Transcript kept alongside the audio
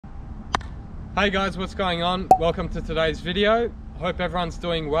Hey guys, what's going on? Welcome to today's video. Hope everyone's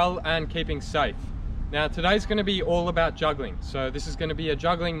doing well and keeping safe. Now today's going to be all about juggling. So this is going to be a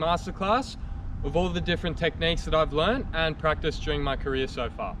juggling masterclass of all the different techniques that I've learned and practiced during my career so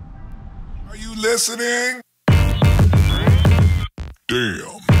far. Are you listening?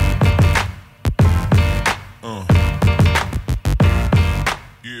 Damn.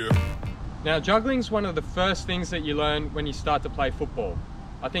 Yeah. Now juggling's one of the first things that you learn when you start to play football.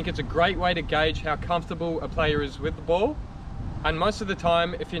 I think it's a great way to gauge how comfortable a player is with the ball, and most of the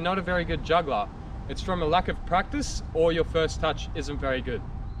time if you're not a very good juggler, it's from a lack of practice or your first touch isn't very good.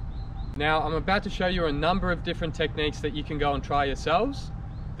 Now I'm about to show you a number of different techniques that you can go and try yourselves.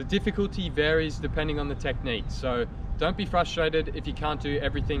 The difficulty varies depending on the technique, so don't be frustrated if you can't do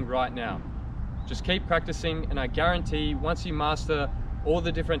everything right now. Just keep practicing, and I guarantee once you master all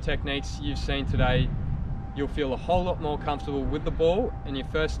the different techniques you've seen today, you'll feel a whole lot more comfortable with the ball and your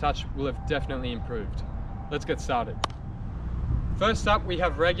first touch will have definitely improved. Let's get started. First up, we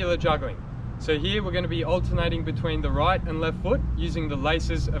have regular juggling. So here we're going to be alternating between the right and left foot using the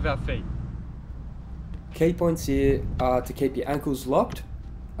laces of our feet. Key points here are to keep your ankles locked,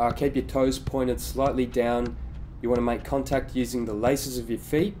 keep your toes pointed slightly down. You want to make contact using the laces of your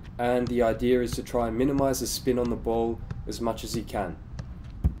feet, and the idea is to try and minimize the spin on the ball as much as you can.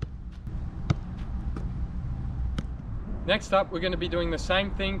 Next up, we're going to be doing the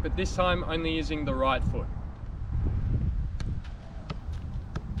same thing, but this time only using the right foot.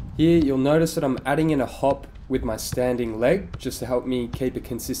 Here you'll notice that I'm adding in a hop with my standing leg just to help me keep a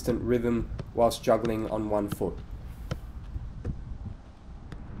consistent rhythm whilst juggling on one foot.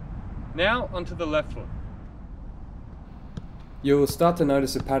 Now onto the left foot. You'll start to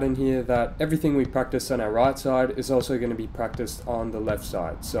notice a pattern here that everything we practice on our right side is also going to be practiced on the left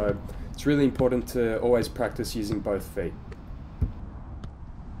side. So it's really important to always practice using both feet.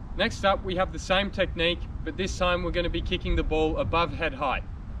 Next up, we have the same technique, but this time we're going to be kicking the ball above head height,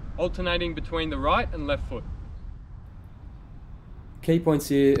 alternating between the right and left foot. Key points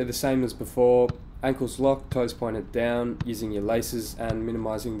here are the same as before: ankles locked, toes pointed down, using your laces and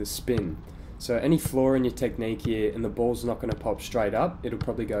minimizing the spin. So any flaw in your technique here and the ball's not going to pop straight up, it'll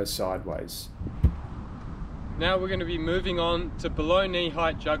probably go sideways. Now we're going to be moving on to below knee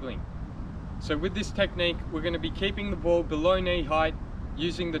height juggling. So with this technique, we're going to be keeping the ball below knee height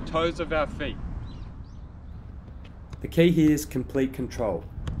using the toes of our feet. The key here is complete control.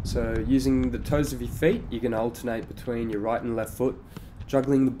 So using the toes of your feet, you can alternate between your right and left foot,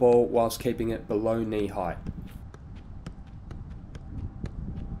 juggling the ball whilst keeping it below knee height.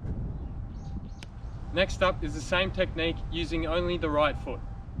 Next up is the same technique using only the right foot.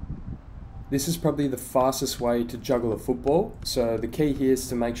 This is probably the fastest way to juggle a football, so the key here is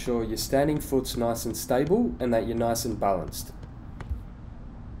to make sure your standing foot's nice and stable and that you're nice and balanced.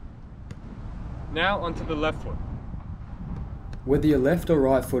 Now onto the left foot. Whether you're left or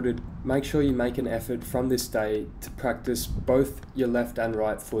right footed, make sure you make an effort from this day to practice both your left and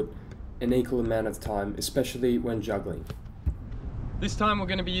right foot an equal amount of time, especially when juggling. This time we're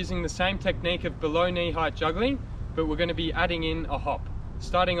going to be using the same technique of below knee height juggling, but we're going to be adding in a hop,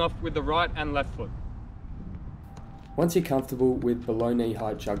 starting off with the right and left foot. Once you're comfortable with below knee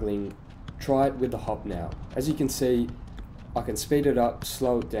height juggling, try it with the hop now. As you can see, I can speed it up,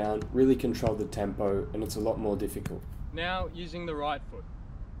 slow it down, really control the tempo, and it's a lot more difficult. Now using the right foot.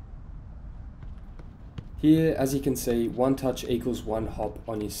 Here, as you can see, one touch equals one hop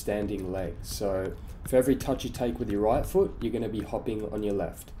on your standing leg. So for every touch you take with your right foot, you're going to be hopping on your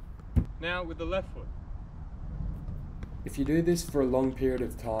left. Now with the left foot. If you do this for a long period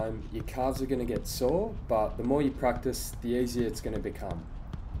of time, your calves are going to get sore, but the more you practice, the easier it's going to become.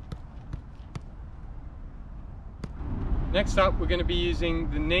 Next up, we're going to be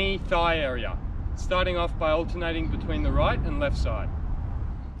using the knee-thigh area, starting off by alternating between the right and left side.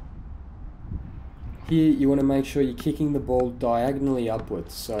 Here you want to make sure you're kicking the ball diagonally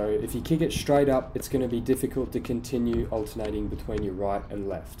upwards, so if you kick it straight up, it's going to be difficult to continue alternating between your right and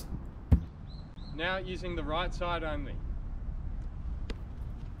left. Now using the right side only.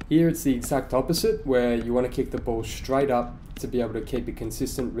 Here it's the exact opposite, where you want to kick the ball straight up to be able to keep a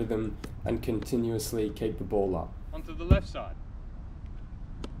consistent rhythm and continuously keep the ball up. Onto the left side.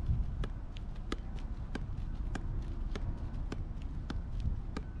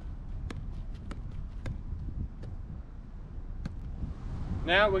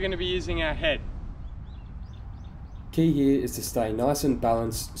 Now we're going to be using our head. Key here is to stay nice and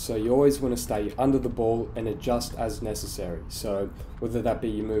balanced, so you always want to stay under the ball and adjust as necessary. So whether that be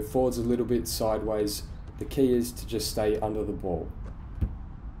you move forwards a little bit, sideways, the key is to just stay under the ball.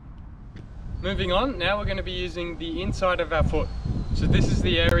 Moving on, now we're going to be using the inside of our foot. So this is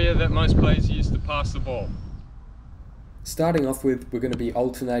the area that most players use to pass the ball. Starting off with, we're going to be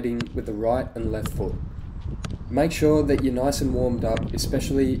alternating with the right and left foot. Make sure that you're nice and warmed up,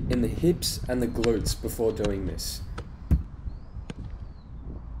 especially in the hips and the glutes before doing this.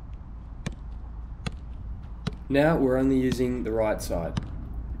 Now we're only using the right side.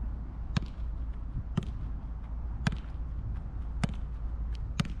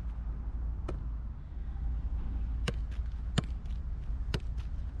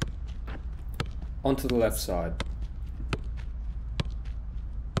 Onto the left side.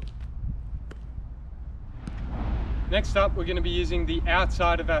 Next up, we're going to be using the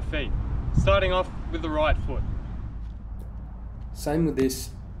outside of our feet, starting off with the right foot. Same with this,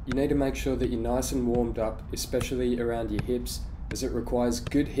 you need to make sure that you're nice and warmed up, especially around your hips, as it requires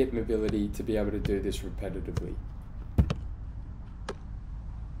good hip mobility to be able to do this repetitively.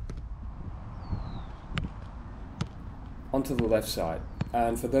 Onto the left side.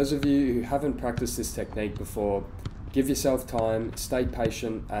 And for those of you who haven't practiced this technique before, give yourself time, stay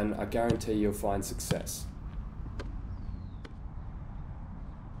patient, and I guarantee you'll find success.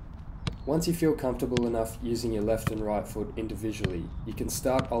 Once you feel comfortable enough using your left and right foot individually, you can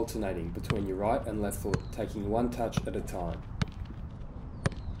start alternating between your right and left foot, taking one touch at a time.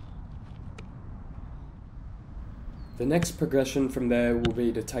 The next progression from there will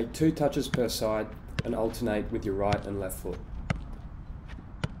be to take 2 touches per side and alternate with your right and left foot.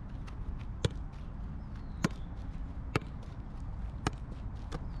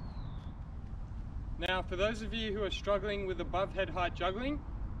 Now, for those of you who are struggling with above head height juggling,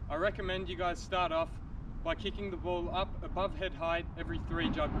 I recommend you guys start off by kicking the ball up above head height every 3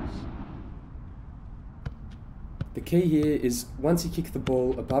 juggles. The key here is once you kick the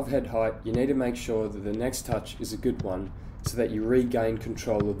ball above head height, you need to make sure that the next touch is a good one so that you regain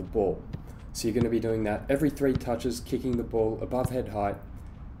control of the ball. So you're going to be doing that every 3 touches, kicking the ball above head height,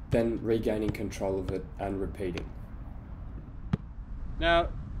 then regaining control of it and repeating. Now,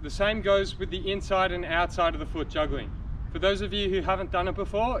 the same goes with the inside and outside of the foot juggling. For those of you who haven't done it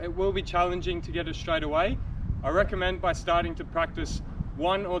before, it will be challenging to get it straight away. I recommend by starting to practice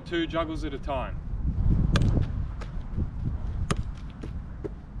 1 or 2 juggles at a time.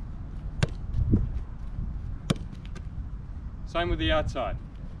 Same with the outside.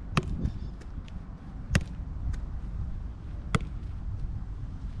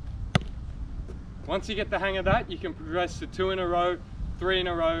 Once you get the hang of that, you can progress to 2 in a row, 3 in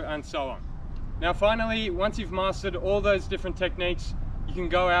a row, and so on. Now finally, once you've mastered all those different techniques, you can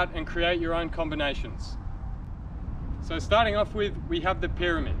go out and create your own combinations. So starting off with, we have the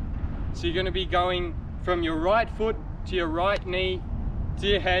pyramid. So you're going to be going from your right foot to your right knee, to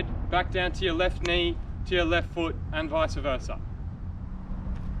your head, back down to your left knee, to your left foot, and vice versa.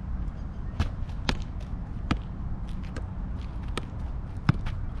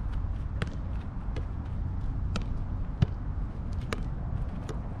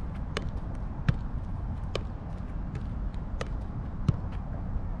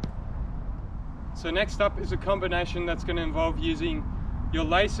 So next up is a combination that's going to involve using your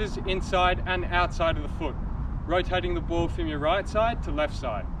laces inside and outside of the foot, rotating the ball from your right side to left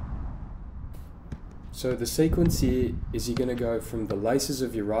side. So the sequence here is you're going to go from the laces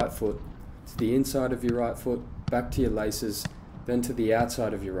of your right foot to the inside of your right foot, back to your laces, then to the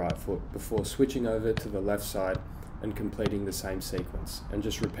outside of your right foot before switching over to the left side and completing the same sequence and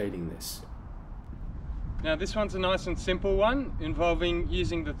just repeating this. Now this one's a nice and simple one involving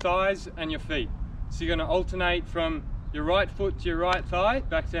using the thighs and your feet. So you're going to alternate from your right foot to your right thigh,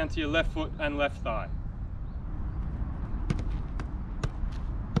 back down to your left foot and left thigh.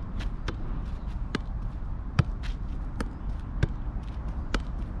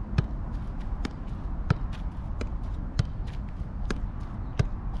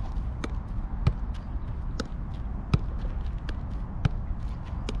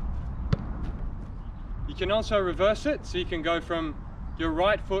 You can also reverse it, so you can go from your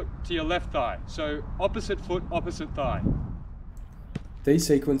right foot to your left thigh. So opposite foot, opposite thigh. These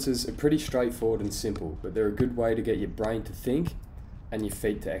sequences are pretty straightforward and simple, but they're a good way to get your brain to think and your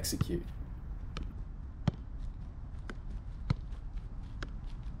feet to execute.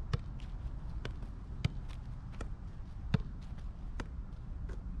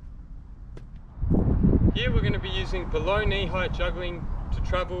 Here we're going to be using below knee height juggling to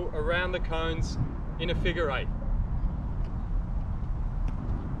travel around the cones in a figure 8.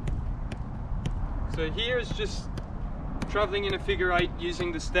 So here is just travelling in a figure 8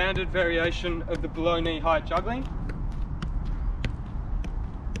 using the standard variation of the below knee height juggling.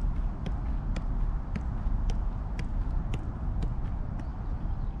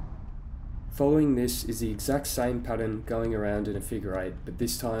 Following this is the exact same pattern going around in a figure eight, but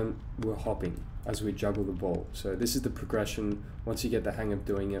this time we're hopping as we juggle the ball. So this is the progression once you get the hang of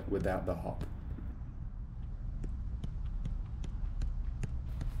doing it without the hop.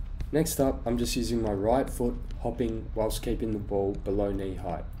 Next up, I'm just using my right foot hopping whilst keeping the ball below knee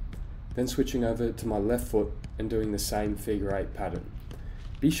height. Then switching over to my left foot and doing the same figure eight pattern.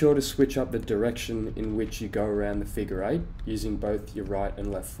 Be sure to switch up the direction in which you go around the figure eight using both your right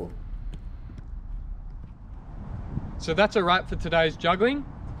and left foot. So that's a wrap for today's juggling.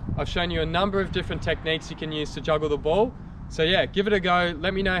 I've shown you a number of different techniques you can use to juggle the ball. So yeah, give it a go.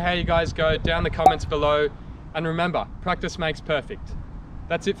 Let me know how you guys go down in the comments below. And remember, practice makes perfect.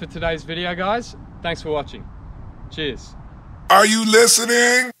 That's it for today's video, guys. Thanks for watching. Cheers. Are you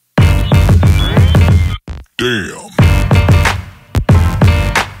listening? Damn.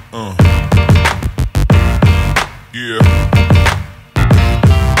 Yeah.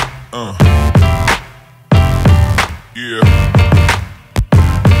 Yeah.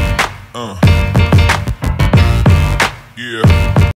 Yeah.